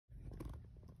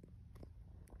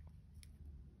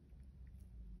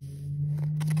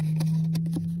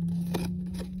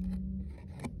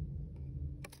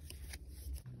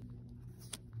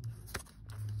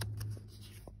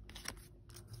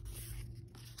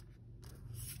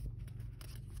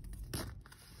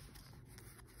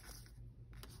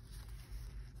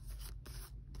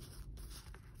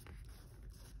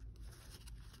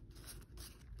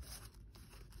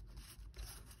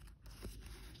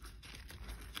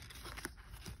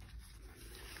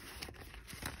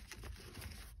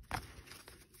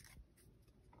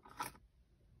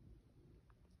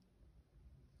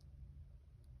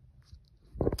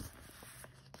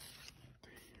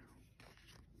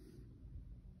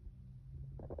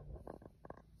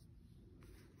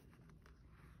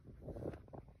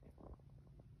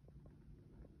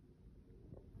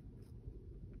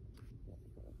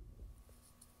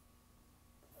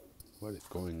What is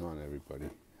going on, everybody?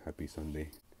 Happy Sunday.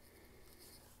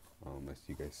 As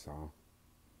you guys saw,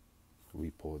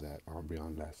 we pulled that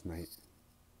Umbreon last night.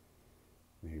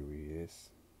 Here he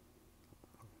is.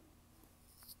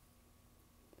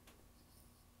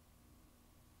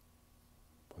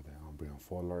 Pulled that Umbreon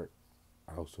Full Art.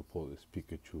 I also pulled this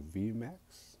Pikachu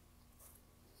VMAX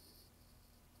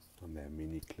on that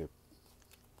mini clip.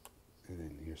 And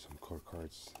then here's some core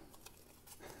cards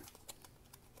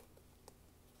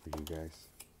for you guys.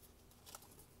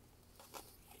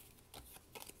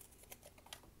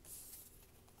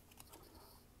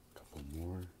 Couple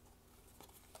more.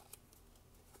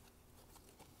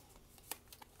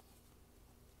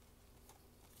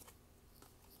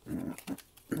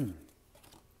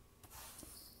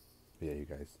 Yeah, you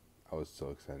guys, I was so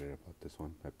excited about this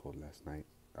one I pulled last night.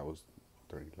 I was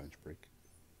during lunch break.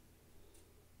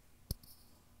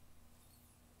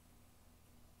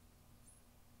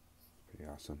 Pretty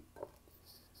awesome.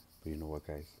 But you know what,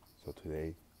 guys? So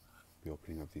today, the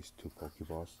opening of these two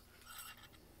Pokeballs.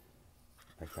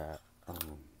 I got,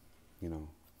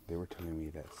 they were telling me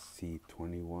that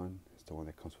C21 is the one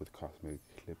that comes with cosmetic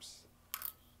clips.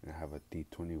 And I have a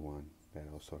D21 that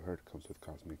I also heard comes with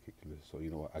cosmetic clips. So you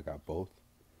know what? I got both.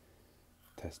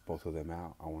 Test both of them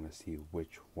out. I want to see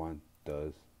which one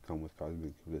does come with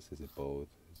cosmetic clips. Is it both?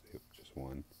 Is it just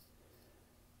one?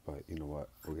 But you know what?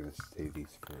 We're going to save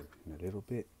these for in a little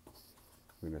bit.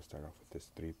 We're going to start off with this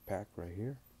 3-pack right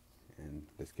here. And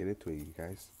let's get into it, you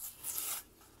guys.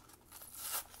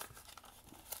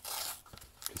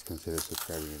 Please consider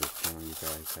subscribing to this channel, you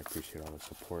guys. I appreciate all the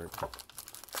support.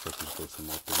 Looking for some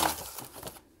openings.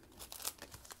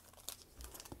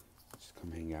 Just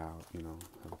come hang out,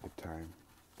 have a good time.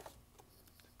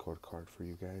 Code card for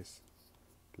you guys.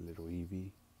 Little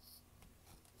Eevee.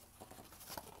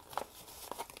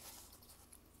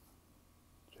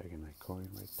 Dragonite coin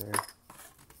right there.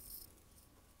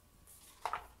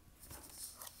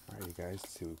 Alright, you guys,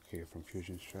 let's see what we get from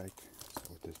Fusion Strike. Start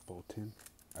with this Bolton.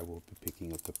 I will be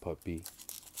picking up the puppy.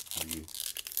 I'll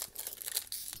use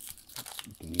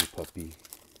the new puppy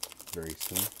very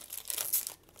soon.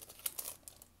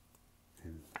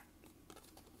 And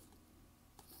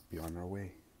be on our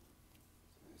way.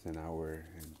 It's an hour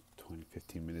and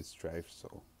 15 minutes drive,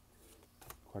 so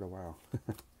quite a while.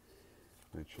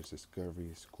 Adventures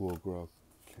Discovery, Schoolgirl,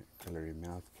 Calorie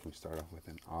Mouth. Can we start off with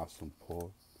an awesome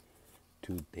pull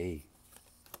today?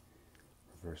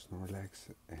 Reverse Snorlax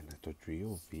and a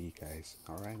Dodrio V, guys.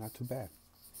 Alright, not too bad.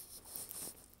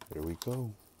 There we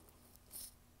go.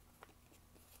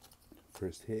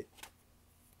 First hit.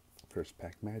 First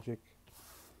pack magic.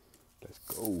 Let's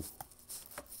go.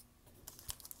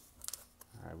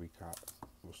 Alright,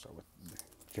 we'll start with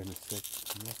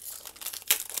Genesis next.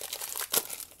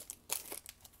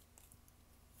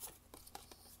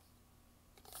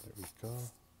 There we go.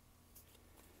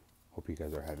 Hope you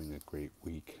guys are having a great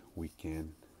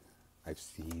weekend. I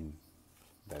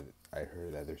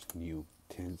heard that there's new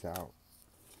tins out.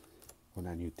 Well,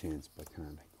 not new tins, but kind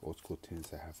of like old school tins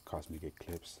that have cosmetic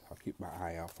clips. I'll keep my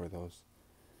eye out for those.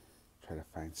 Try to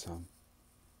find some.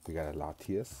 We got a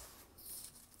Latias.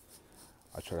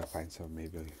 I'll try to find some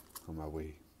maybe on my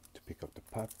way to pick up the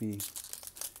puppy.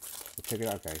 But check it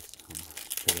out, guys.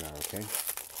 Check it out, okay?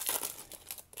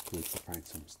 We can find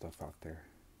some stuff out there.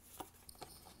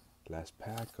 Last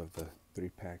pack of the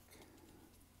 3-pack.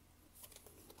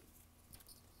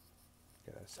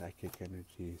 Got a Psychic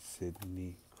Energy,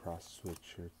 Sydney, Cross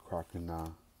Switcher,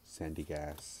 Crocodile, Sandy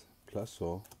Gas,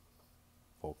 Pluso,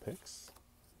 Vulpix,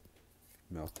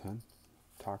 Melton,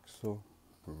 Toxel,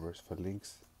 Reverse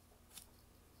Phalanx,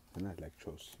 and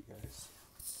Electros, you guys.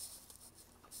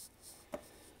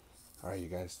 Alright, you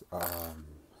guys,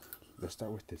 let's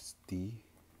start with this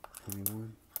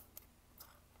D21.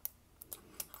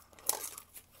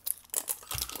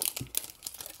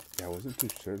 Yeah, I wasn't too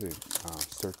certain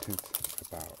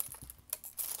about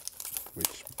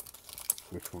which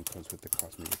one comes with the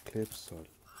cosmetic clips, so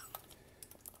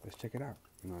let's check it out.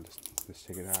 Let's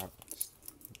check it out.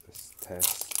 Let's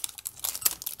test.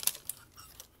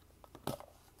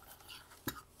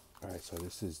 Alright, so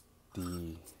this is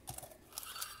the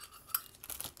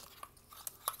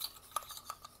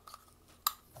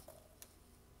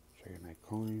Dragonite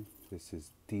coin. This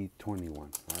is D21.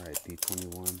 Alright,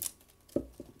 D21.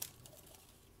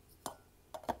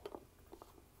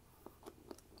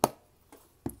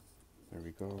 There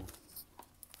we go.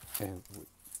 And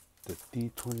the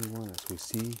D21, as we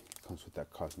see, comes with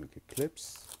that cosmic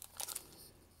eclipse,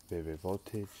 vivid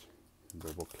voltage, and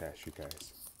verbal clash, you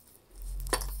guys.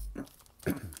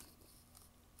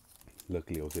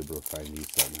 Luckily, I was able to find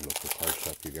these at my local card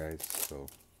shop, you guys. So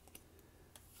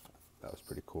That was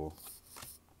pretty cool.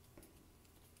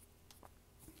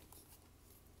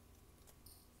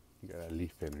 You got a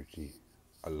Leaf Energy,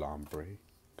 Alambre,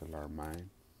 Galarmine,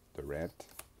 Durant,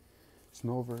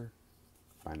 Snover,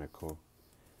 Binacle,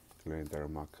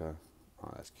 Glendaramaca,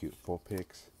 oh that's cute,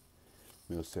 Vulpix,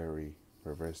 Milcery,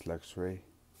 Reverse Luxray,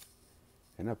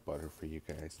 and a butter for you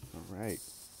guys. Alright.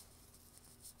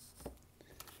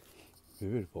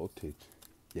 Vivid Voltage.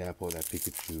 Yeah, I pulled that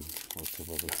Pikachu. Ultra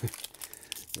Bubble.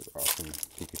 It was awesome.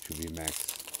 Pikachu VMAX.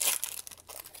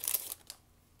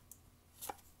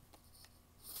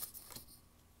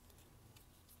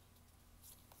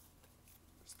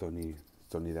 Still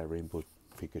need that rainbow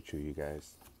Pikachu, you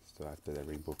guys. Still after that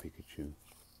rainbow Pikachu.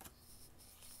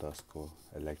 Duskull,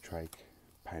 Electrike,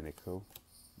 Pineco,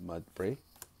 Mudbray,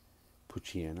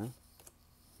 Puchiana,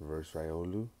 Reverse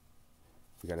Riolu.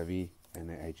 We got a V and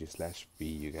an IG/V,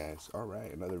 you guys.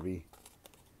 Alright, another V.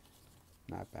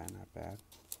 Not bad, not bad.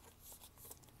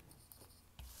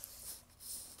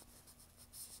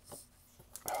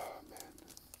 Oh man.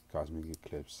 Cosmic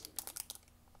Eclipse.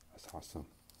 That's awesome.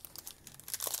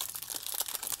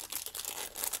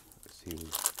 Let's see if we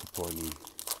can pull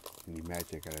any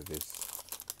magic out of this.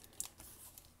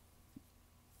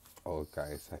 Oh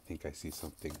guys, I think I see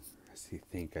something.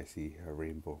 Think I see a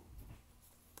rainbow.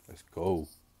 Let's go.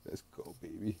 Let's go,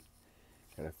 baby.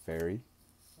 Got a Fairy,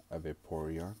 a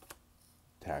Vaporeon,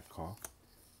 Tackle,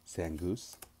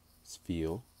 Zangoose,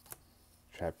 Spheal,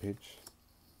 Trapinch,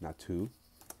 Natu,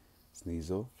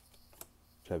 Sneasel,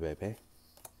 Flabebe,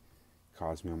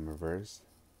 Cosmium Reverse.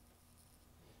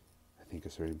 I think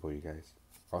it's a rainbow, you guys.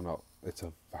 Oh no, it's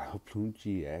a Vileplume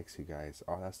GX, you guys.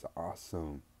 Oh, that's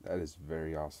awesome. That is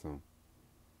very awesome.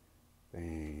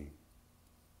 Dang.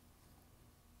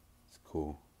 It's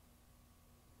cool.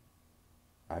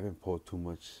 I haven't pulled too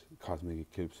much Cosmic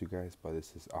Eclipse, you guys, but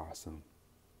this is awesome.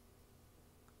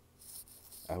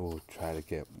 I will try to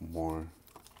get more,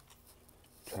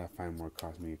 try to find more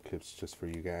Cosmic Eclipse just for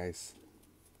you guys.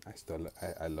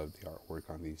 I love the artwork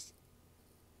on these.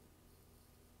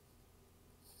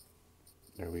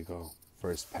 There we go.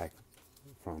 First pack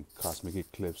from Cosmic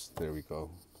Eclipse. There we go.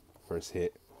 First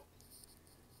hit.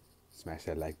 Smash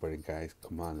that like button, guys.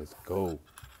 Come on, let's go.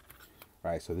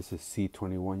 Alright, so this is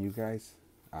C21, you guys.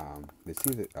 Let's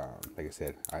see that, like I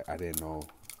said, I didn't know.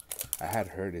 I had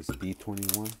heard it's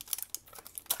D21.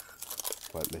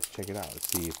 But let's check it out. Let's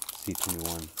see if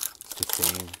C21 is the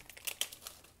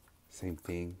same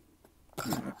thing.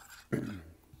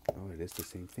 Oh, it is the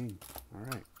same thing.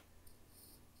 Alright.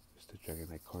 Just a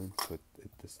Dragonite coin, but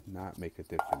it does not make a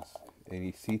difference.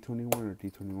 Any C21 or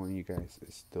D21, you guys,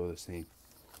 is still the same.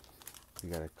 We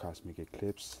got a Cosmic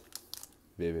Eclipse,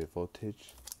 Vivid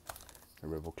Voltage, a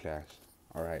Rebel Clash.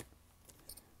 Alright.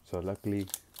 So luckily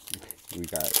we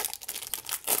got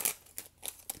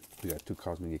two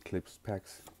Cosmic Eclipse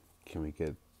packs. Can we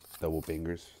get double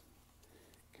bangers?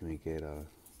 Can we get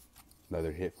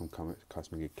another hit from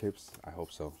Cosmic Eclipse? I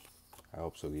hope so. I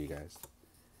hope so, you guys.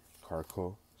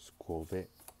 Carco, Squovit,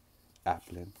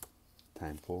 Applin,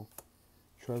 Timeful,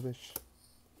 Trubbish,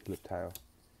 Liptile,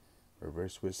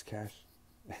 Reverse Whiscash,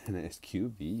 and an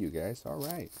SQV, you guys.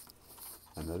 Alright.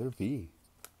 Another V.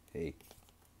 Hey.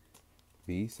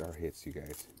 V's are hits, you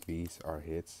guys. V's are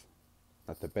hits.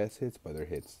 Not the best hits, but they're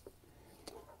hits.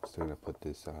 Still gonna put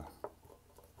this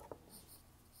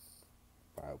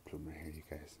Vileplume right here, you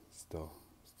guys. Still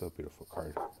beautiful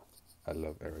card. I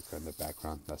love Erica in the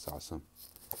background. That's awesome.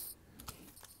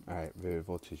 Alright, Vivid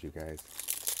Voltage, you guys.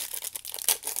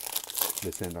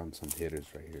 Let's end on some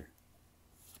hitters right here.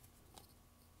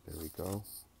 There we go.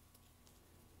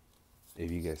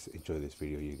 If you guys enjoyed this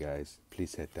video, you guys,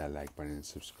 please hit that like button and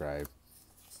subscribe.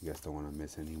 You guys don't want to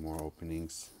miss any more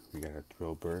openings. We got a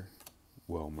Drillbur,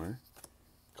 Wilmer,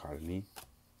 Cottonee,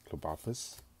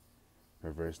 Clobophus,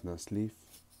 Reverse Nuzleaf,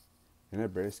 and a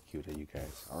Berescuda, you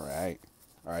guys. Alright,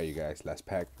 you guys, last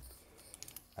pack.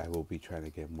 I will be trying to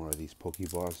get more of these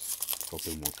Pokeballs,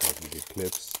 open more Cosmic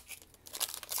Eclipse.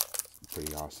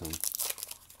 Pretty awesome.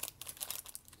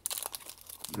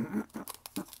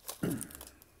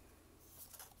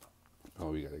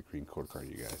 Oh, we got a green code card,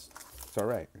 you guys. It's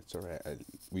alright,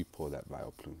 we pulled that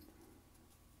Vileplume.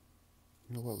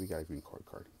 You know what? We got a green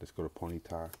card. Let's go to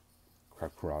Ponyta,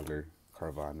 Crabcrawler,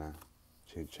 Carvana,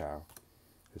 Chinchou,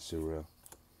 Hisura,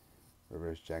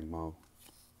 Reverse Jangmo,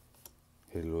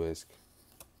 Hilluisk,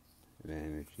 and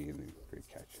Energy, and then Great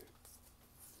Catcher.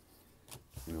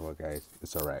 You know what, guys?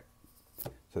 It's alright.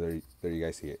 So there you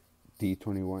guys see it.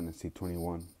 D21 and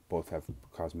C21 both have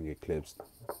Cosmic Eclipse.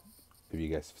 If you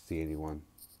guys see anyone,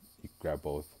 you grab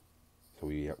both. So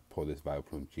we pull this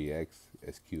Vileplume GX,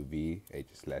 SQV,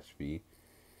 H/V,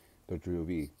 the Drill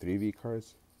V. 3V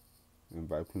cards and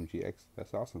Viplume GX.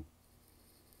 That's awesome.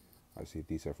 I see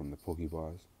these are from the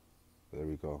Pokeballs. There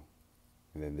we go.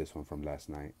 And then this one from last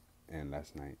night and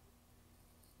last night.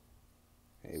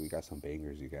 Hey, we got some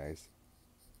bangers, you guys.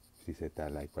 Please hit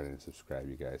that like button and subscribe,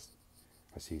 you guys.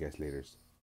 I'll see you guys later.